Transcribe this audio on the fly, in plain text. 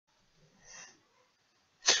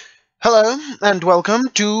Hello and welcome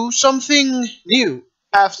to something new.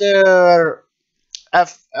 After,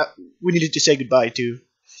 we needed to say goodbye to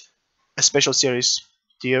a special series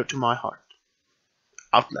dear to my heart,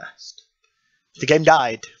 Outlast. The game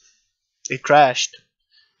died. It crashed.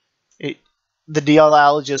 It, the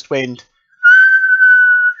DLL just went,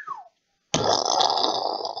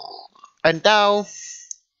 and now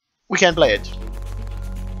we can't play it.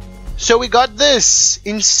 So we got this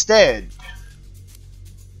instead.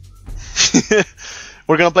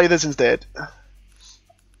 We're gonna play this instead.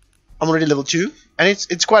 I'm already level 2, and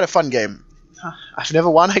it's quite a fun game. I've never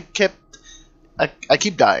won. I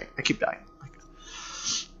keep dying.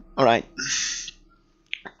 All right.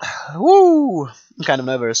 Woo! I'm kind of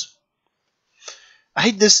nervous. I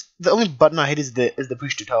hate this. The only button I hate is the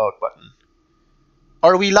push to talk button.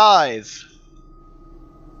 Are we live?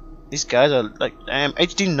 These guys are like, damn,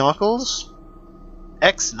 HD Knuckles?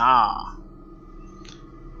 X nah.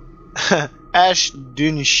 Ash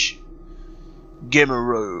Dunish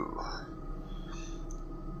Gemero.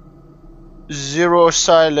 Zero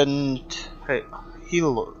Silent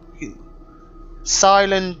Hill.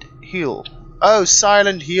 Silent Hill. Oh,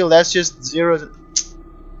 Silent Hill, that's just zeros.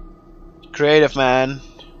 Creative, man.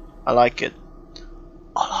 I like it.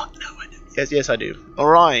 Oh, no, I do. Yes, I do.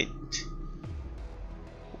 Alright.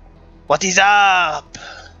 What is up?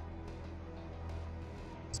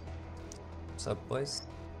 What's up, boys?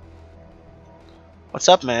 What's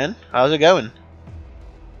up, man? How's it going?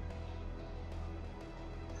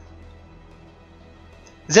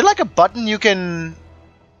 Is there like a button you can...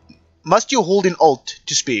 Must you hold in Alt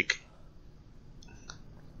to speak?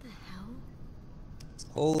 The hell?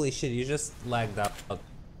 Holy shit, you just lagged out,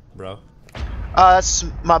 bro. That's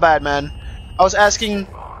my bad, man. I was asking,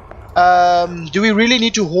 do we really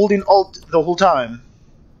need to hold in Alt the whole time?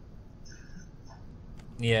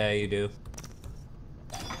 Yeah, you do.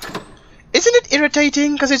 Isn't it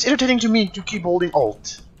irritating? Because it's irritating to me to keep holding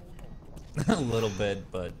Alt. A little bit,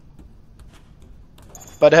 but...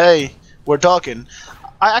 But hey, we're talking.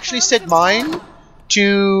 I actually set mine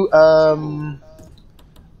to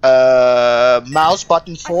mouse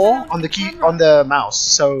button 4 on the key on the mouse,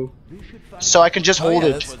 so I can just hold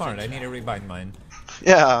it. That's smart. I need to rebind mine.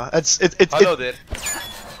 Yeah, Hello there.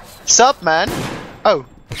 Sup, man? Oh.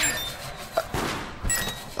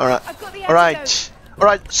 Alright.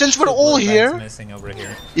 Since we're all here, Missing over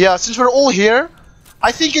here. yeah, since we're all here,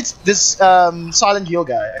 I think it's this Silent Hill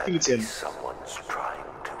guy. I think it's him. Someone's trying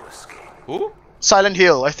to escape. Who? Silent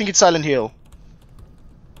Hill. I think it's Silent Hill.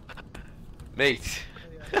 Mate.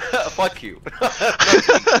 Fuck you.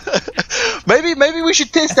 maybe we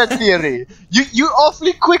should test that theory. You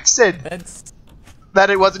awfully quick said that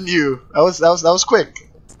it wasn't you. That was quick.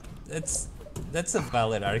 That's a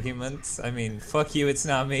valid argument. I mean, fuck you, it's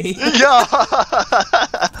not me. Yeah.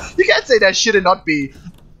 You can't say that shit and not be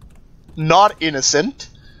not innocent.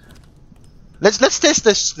 Let's test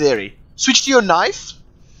this theory. Switch to your knife.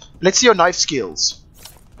 Let's see your knife skills.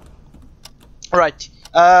 Alright.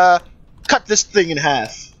 Cut this thing in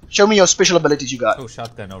half. Show me your special abilities you got. Oh,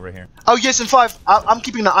 shotgun over here. Oh yes, in 5. I'm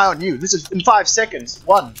keeping an eye on you. This is in 5 seconds.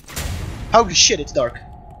 1. Holy shit, it's dark.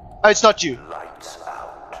 Oh, it's not you. Lights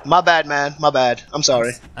out. My bad, man. My bad. I'm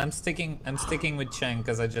sorry. I'm sticking with Cheng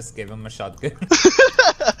because I just gave him a shotgun.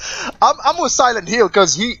 I'm with Silent Hill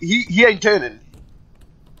because he ain't turning.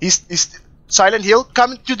 He's Silent Hill,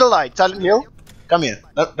 come to the light. Silent Hill, come here.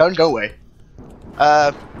 Don't go away.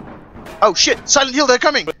 Oh shit, Silent Hill, they're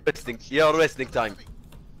coming. Resting. You're resting time.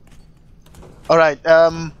 All right.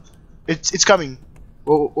 It's coming.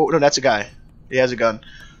 Oh no, that's a guy. He has a gun.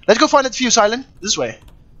 Let's go find that few, Silent. This way.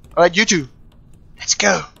 All right, you two. Let's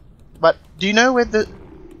go. But do you know where the?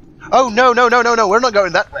 Oh no. We're not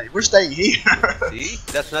going that way. We're staying here. See?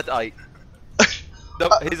 That's not I. No,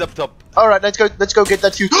 he's up top. All right, let's go get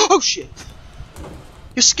that fuse. Oh shit!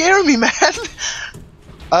 You're scaring me, man.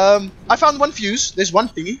 I found one fuse. There's one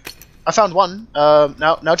thingy. I found one.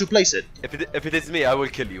 Now to place it. If it is me, I will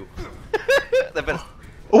kill you. The best.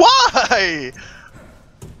 Why?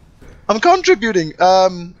 I'm contributing.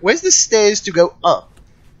 Where's the stairs to go up?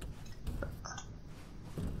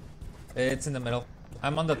 It's in the middle.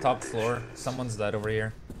 I'm on the top floor. Someone's dead over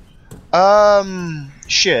here.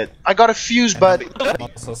 Shit. I got a fuse, but I'm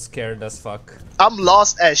also scared as fuck. I'm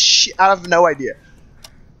lost as shit. I have no idea.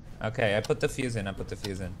 Okay, I put the fuse in.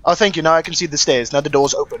 Oh, thank you. Now I can see the stairs. Now the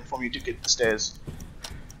door's open for me to get the stairs.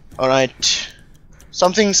 Alright.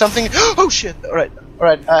 Something. Oh shit. Alright.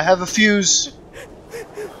 I have a fuse.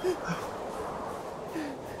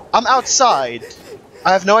 I'm outside.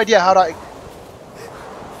 I have no idea how to...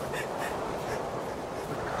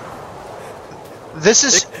 This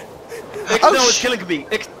is... X Oh, now is killing me.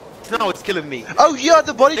 X now it's killing me. Oh yeah,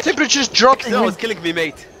 the body temperature's dropping. Now it's killing me,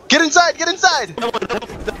 mate. Get inside! Get inside!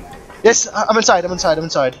 Yes, I'm inside. I'm inside. I'm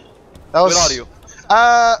inside. That was. Where are you?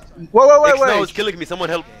 Wait, Now it's wait. killing me. Someone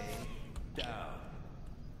help.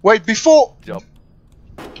 Wait, before. Job.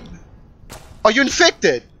 Are you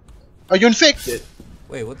infected? Are you infected?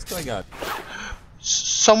 Wait, what's going on?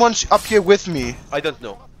 Someone's up here with me. I don't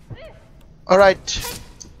know. Alright.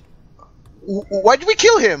 Why did we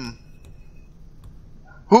kill him?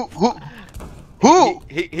 Who?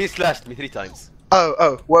 He slashed me 3 times.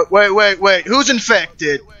 Oh, wait. Who's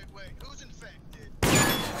infected?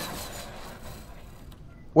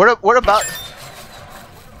 We're about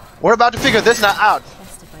to figure this now out.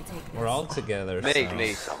 Best if I take We're all together. Mate, so-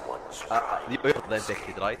 mate. You're not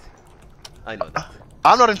infected, right? I know that.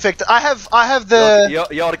 I'm not infected. I have the.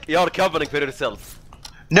 You're covering for yourself.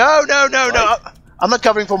 No. Right. I'm not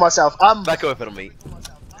covering for myself. I'm. Back away from me.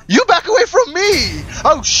 You back away from me!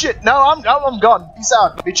 Oh shit! No, I'm gone. Peace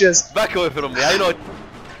out, bitches. Back away from me. I know.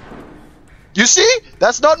 You see?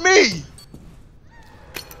 That's not me.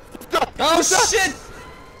 Oh shit!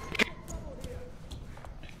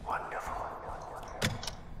 Wonderful.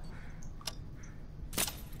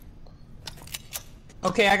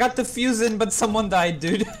 Okay, I got the fuse in, but someone died,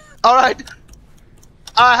 dude. All right.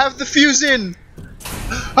 I have the fuse in.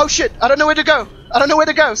 Oh shit! I don't know where to go.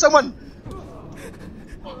 Someone.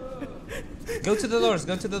 Go to the doors.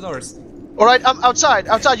 Go to the doors. All right, I'm outside.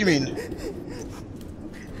 Outside, you mean?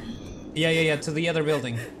 Yeah. To the other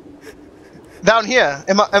building. Down here.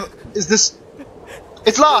 Is this?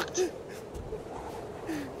 It's locked.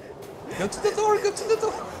 Go to the door. Go to the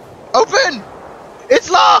door. Open. It's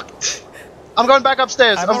locked. I'm going back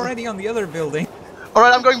upstairs. I'm already on the other building. All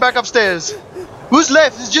right, I'm going back upstairs. Who's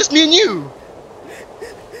left? It's just me and you.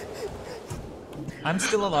 I'm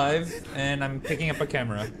still alive, and I'm picking up a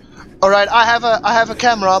camera. All right, I have a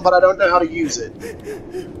camera, but I don't know how to use it.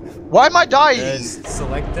 Why am I dying?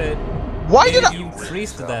 Select it. Why did I? You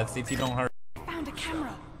freeze to death if you don't hurry. Found a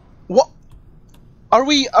camera. What? Are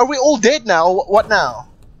we all dead now? What now?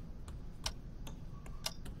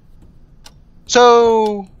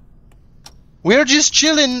 So we're just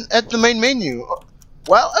chilling at the main menu.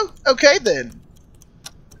 Well, okay then.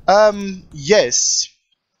 Yes.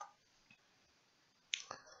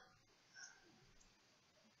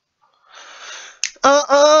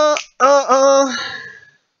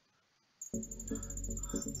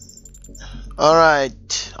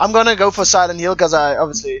 Alright. I'm gonna go for Silent Hill because I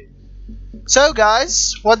obviously. So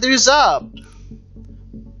guys, what is up?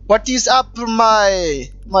 What is up my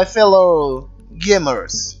fellow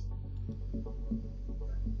gamers?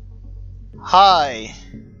 Hi.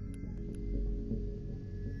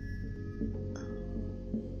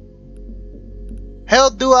 How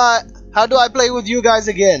do I play with you guys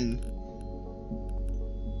again?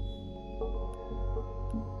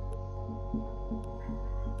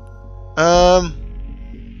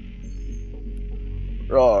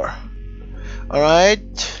 Roar.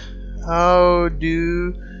 Alright. How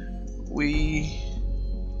do we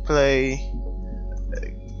play a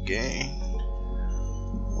game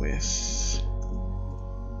with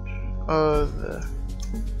other?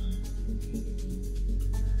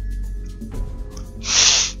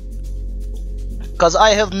 Cause I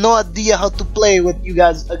have no idea how to play with you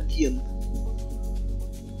guys again.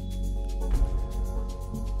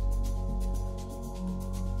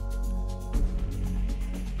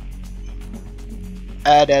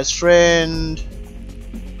 Add as friend.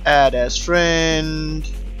 Add as friend.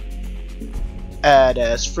 Add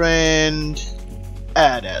as friend.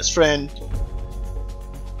 Add as friend.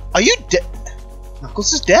 Are you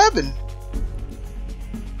Knuckles is dabbing.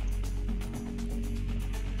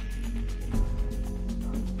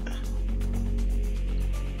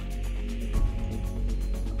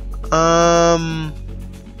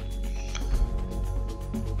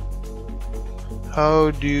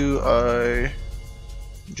 How do I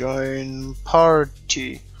join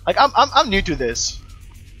party? Like I'm new to this.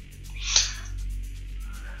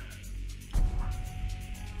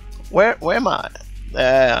 Where am I?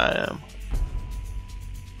 There I am.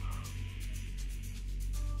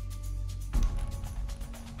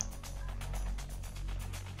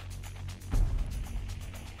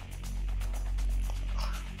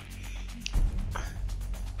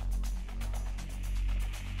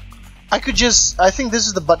 I think this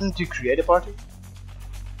is the button to create a party.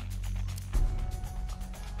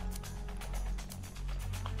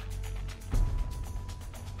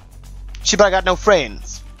 Shit, but I got no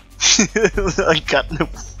friends. I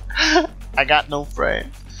got no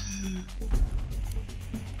friends.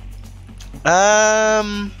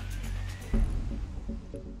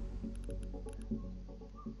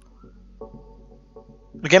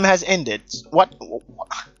 The game has ended. What?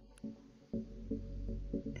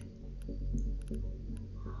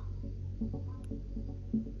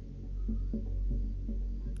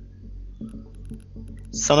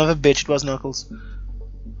 Son of a bitch, it was Knuckles.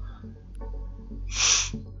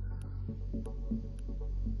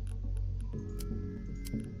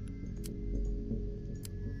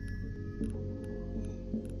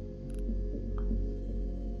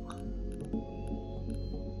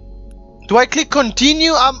 Do I click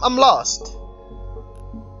continue? I'm lost.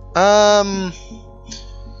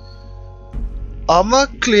 I'ma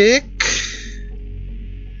click.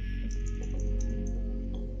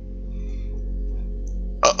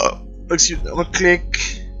 Excuse me. I'ma click.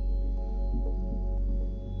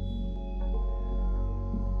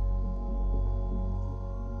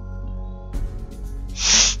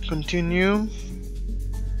 Continue.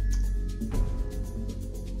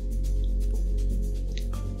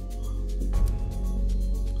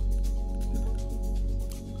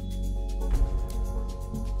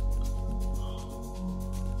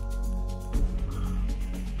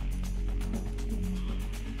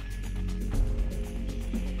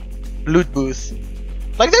 Loot booth.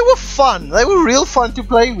 Like, they were fun. They were real fun to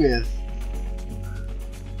play with.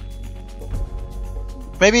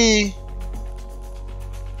 Maybe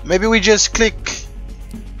we just click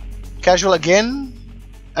casual again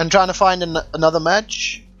and trying to find another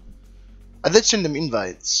match. I did send them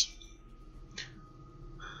invites.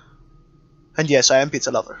 And yes, I am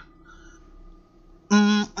pizza lover.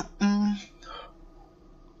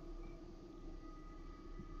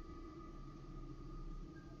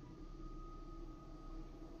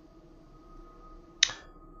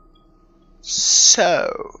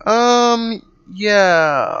 So,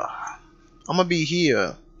 yeah, I'm gonna be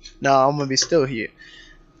here. No, I'm gonna be still here.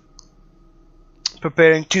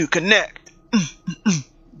 Preparing to connect.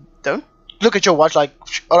 Don't look at your watch like,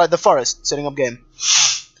 alright, the forest, setting up game.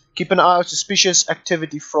 Keep an eye out suspicious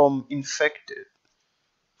activity from infected.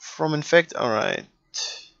 From infect, alright.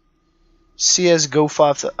 CSGO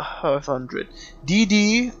 500.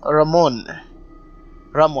 DD Ramon.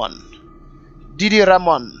 DD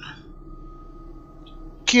Ramon.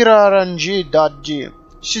 Kiraranji.g.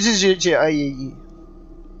 Shiziji.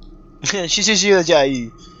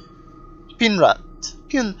 Shiziji. Pinrat.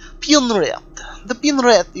 Pinrat. The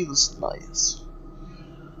pinrat is nice.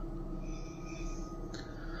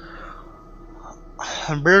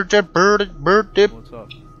 Bird. What's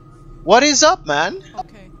up? What is up, man?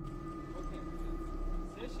 Okay.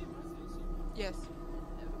 Yes.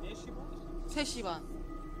 3시 반.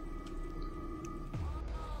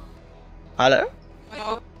 Hello?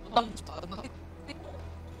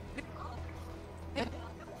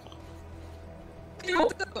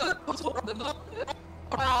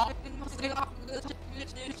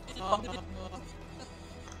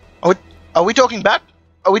 Are we talking back?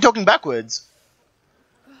 Are we talking backwards?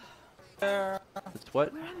 It's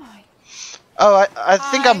what? Oh, I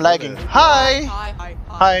think I'm lagging. Hi!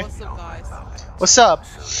 Hi. What's up, guys? What's up?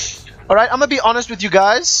 Alright, I'm gonna be honest with you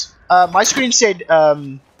guys. My screen said,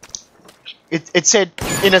 it said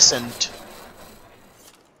innocent.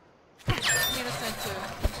 Innocent too.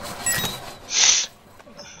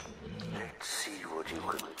 Let's see what you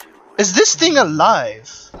can do. Is this thing alive?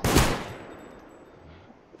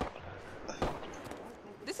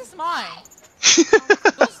 This is mine.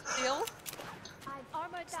 Don't steal.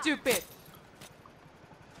 Stupid.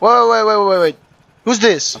 Wait. Who's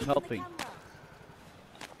this? I'm helping.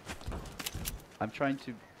 I'm trying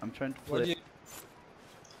to flip.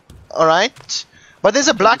 Alright. But there's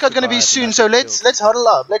a blackout gonna be soon, so let's huddle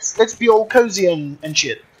up. Let's be all cozy and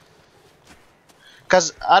shit.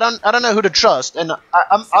 Cause I don't know who to trust, and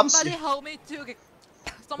I'm Somebody help me to get.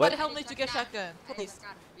 Somebody help me to get shotgun, please.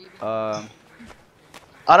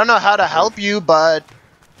 I don't know how to help you, but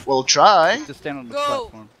we'll try. Just stand on the Go.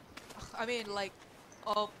 platform. I mean, like,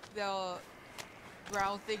 up the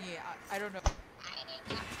ground thingy. I don't know.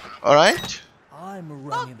 Alright. I'm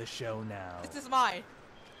running the show now. This is mine.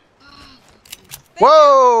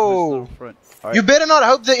 Whoa! Just front. All You right. better not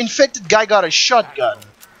hope the infected guy got a shotgun.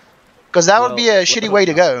 Cause that would be a Well, shitty way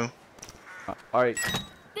to go. All right.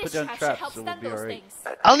 Put down traps, so we'll be all right.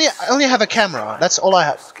 I only have a camera. That's all I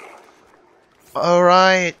have.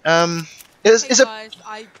 Alright. Is Hey it? guys,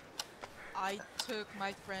 I took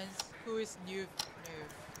my friends who is new.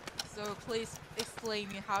 So please explain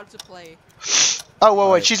me how to play. Oh wait,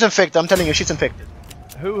 Alright. she's infected. I'm telling you, she's infected.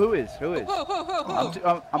 Who is? Whoa. I'm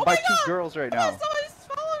Oh by my 2 God. girls right Oh, now. someone's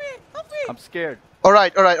following me. Help me. I'm scared.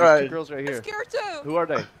 Alright. There's 2 girls right I'm here. scared too. Who are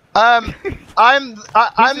they? I'm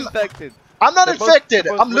Who's infected? I'm not They're both- infected.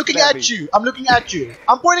 they're both I'm looking looking at at me. you. I'm looking at you.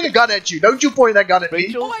 I'm pointing a gun at you. Don't you point that gun at me.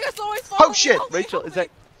 Rachel? Oh my god, someone's Oh, following shit. me, help me, Rachel, help is me. that...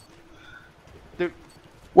 There,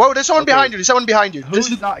 Whoa, there's someone Okay. behind you. There's someone behind you. Just who's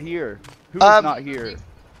look. not here? Who's Um, not here?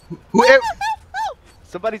 Whoever.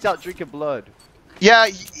 Somebody's out drinking blood. Yeah,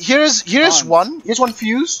 here's Hans. one. Here's one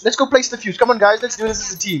fuse. Let's go place the fuse. Come on, guys. Let's do this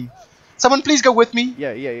as a team. Someone please go with me.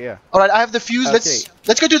 Yeah. All right, I have the fuse. Okay.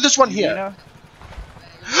 Let's go do this one here. Nina?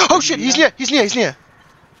 Oh shit, he's Nina? near. He's near.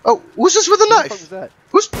 Oh, who's this with a Who the fuck knife? was that?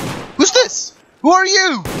 Who's this? Who are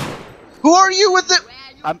you? Who are you with the?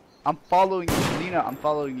 I'm following you. Nina, I'm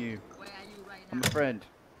following you. I'm a friend.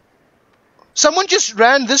 Someone just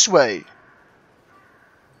ran this way.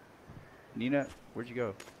 Nina, where'd you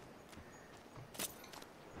go?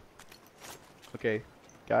 Okay,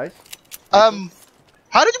 guys.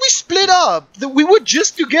 How did we split up? We were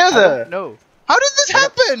just together. No. How did this I got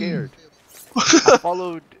happen? scared. I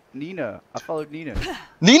followed Nina.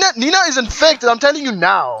 Nina is infected. I'm telling you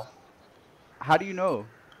now. How do you know?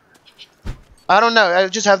 I don't know. I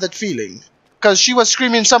just have that feeling. Cause she was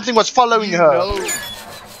screaming something was following You her.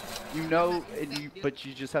 know, but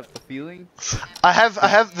you just have the feeling. I have the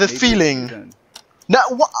Maybe it's you feeling. then. Now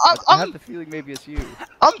I have the feeling maybe it's you.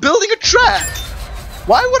 I'm building a trap.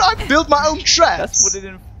 Why would I build my own traps? That's what it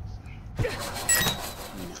in.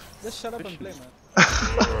 Just shut up and play, man.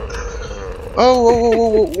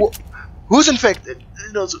 Oh. Who's infected?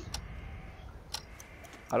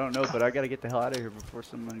 I don't know, but I gotta get the hell out of here before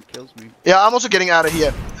someone kills me. Yeah, I'm also getting out of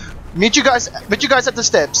here. Meet you guys at the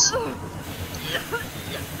steps.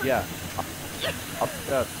 Yeah.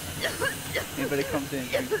 Up. Anybody comes in,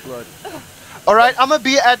 drinks blood. All right, I'm gonna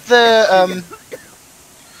be at the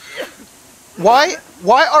Why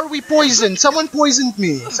are we poisoned? Someone poisoned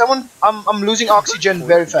me. I'm losing oxygen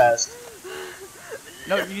very fast.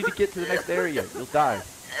 No, you need to get to the next area. You'll die.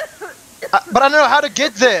 But I don't know how to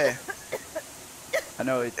get there. I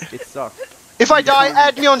know it sucks. If I die,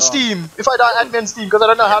 add me on Oh. Steam. If I die, add me on Steam because I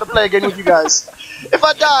don't know how to play again with you guys. If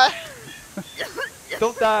I die,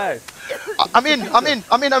 Don't die. I'm in.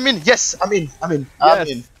 Yes, I'm in. I'm Yes.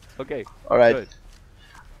 in. Okay. All right. Good.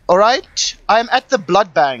 All right. I'm at the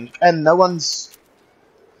blood bank and no one's.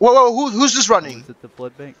 Whoa! Who's this running? Is it the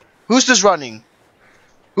blood bank? Who's this running?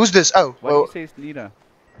 Who's this? Oh, Why do you say it's Nina?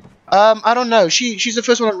 I don't know. She's the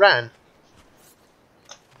first one that ran.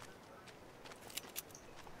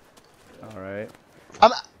 All right.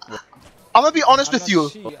 I'm gonna be honest I'm with not you.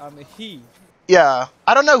 she, I'm a he. Yeah,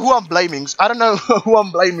 I don't know who I'm blaming. I don't know who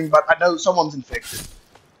I'm blaming, but I know someone's infected.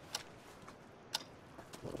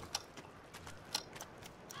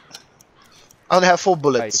 I only have 4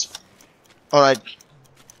 bullets. All right.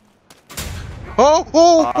 Oh,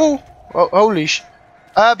 holy sh!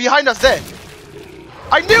 Behind us there.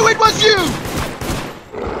 I knew it was you.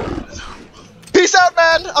 Peace out,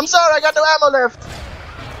 man. I'm sorry, I got no ammo left.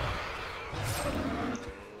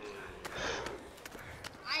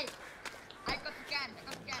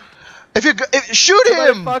 If you shoot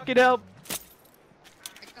him. Fucking help!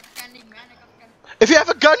 If you have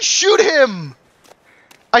a gun, shoot him!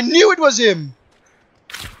 I knew it was him!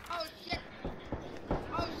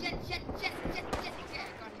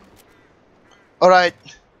 Alright.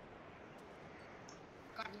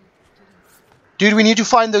 Dude, we need to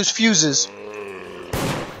find those fuses.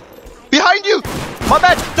 Behind you! My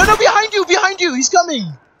bad! No, behind you! Behind you! He's coming!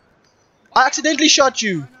 I accidentally shot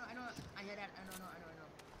you.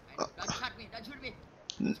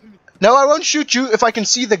 No, I won't shoot you if I can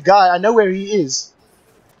see the guy. I know where he is.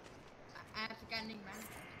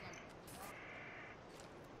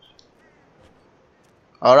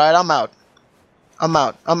 Alright, I'm out. I'm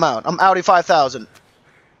outie 5,000.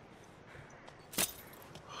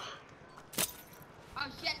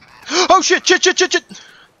 Oh shit!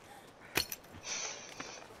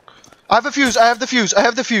 I have a fuse. I have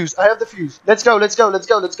the fuse. Let's go.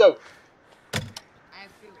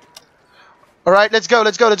 Alright, let's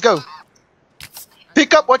go.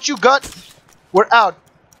 Pick up what you got. We're out.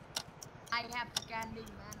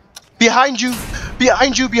 Behind you.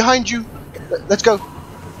 Let's go.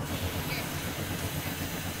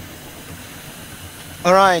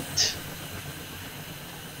 Alright.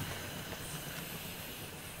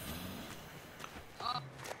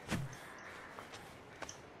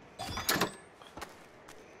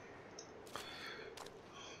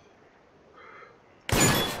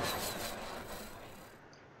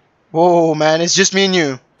 Whoa, man, it's just me and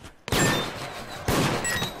you.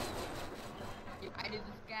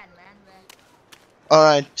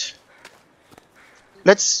 Alright.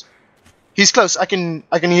 Let's... He's close. I can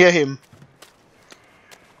hear him.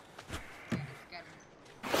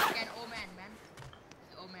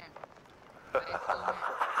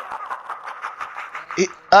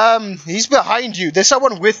 He's behind you. There's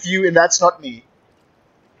someone with you, and that's not me.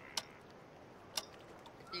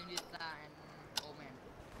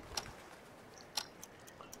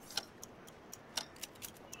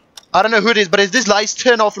 I don't know who it is, but if this lights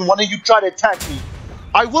turn off and one of you try to attack me,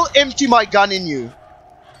 I will empty my gun in you.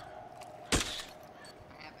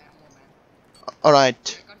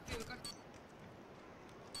 Alright.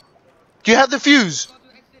 Do you have the fuse?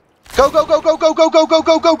 Go, go, go, go, go, go, go, go,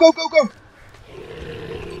 go, go, go, go, go.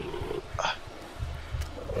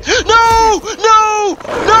 No! No!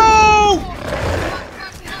 No!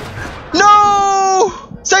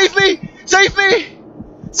 No! Save me! Save me!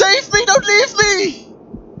 Save me! Don't leave me!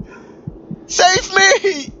 Save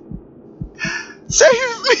me!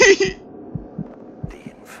 Save me! The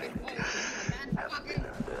infected have been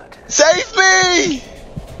alerted. Save me!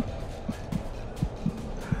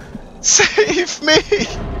 Save me!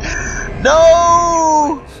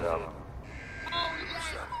 No! Some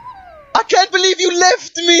I can't believe you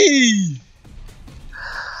left me!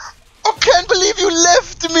 I can't believe you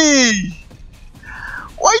left me!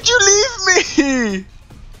 Why'd you leave me?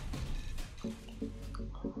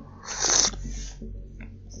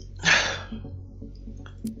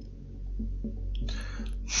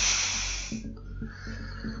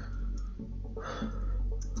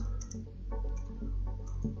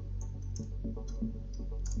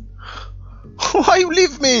 Why you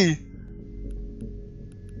leave me?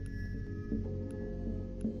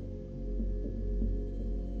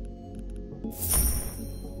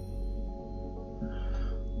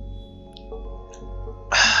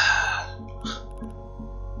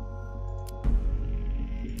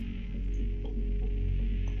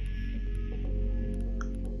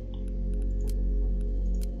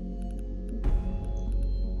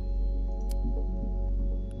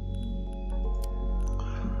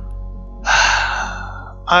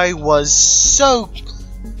 I was so...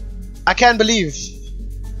 I can't believe.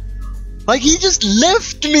 Like, he just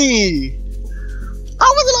left me.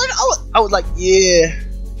 I was like, yeah.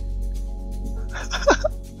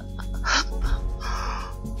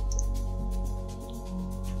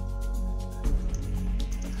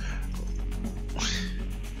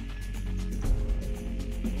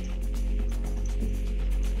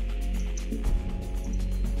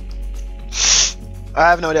 I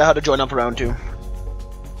have no idea how to join up around 2.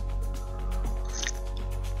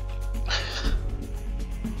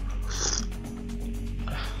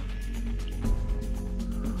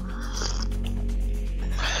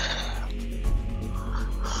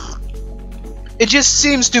 It just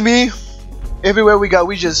seems to me, everywhere we go,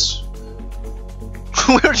 we're just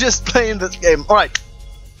playing this game. All right,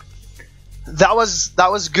 that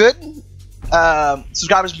was good.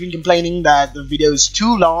 Subscribers have been complaining that the video is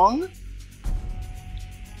too long,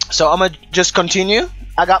 so I'm gonna just continue.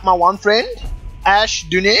 I got my one friend, Ash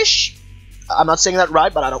Dunish. I'm not saying that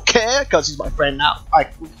right, but I don't care because he's my friend now.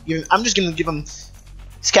 I'm just gonna give him,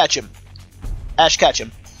 catch him, Ash, catch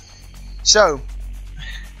him. So.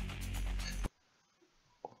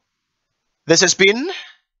 This has been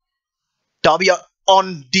W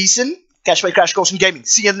on Decent, Cash by Crash Course in Gaming.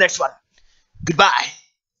 See you in the next one. Goodbye.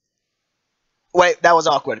 Wait, that was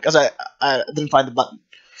awkward because I didn't find the button.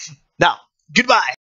 Now, goodbye.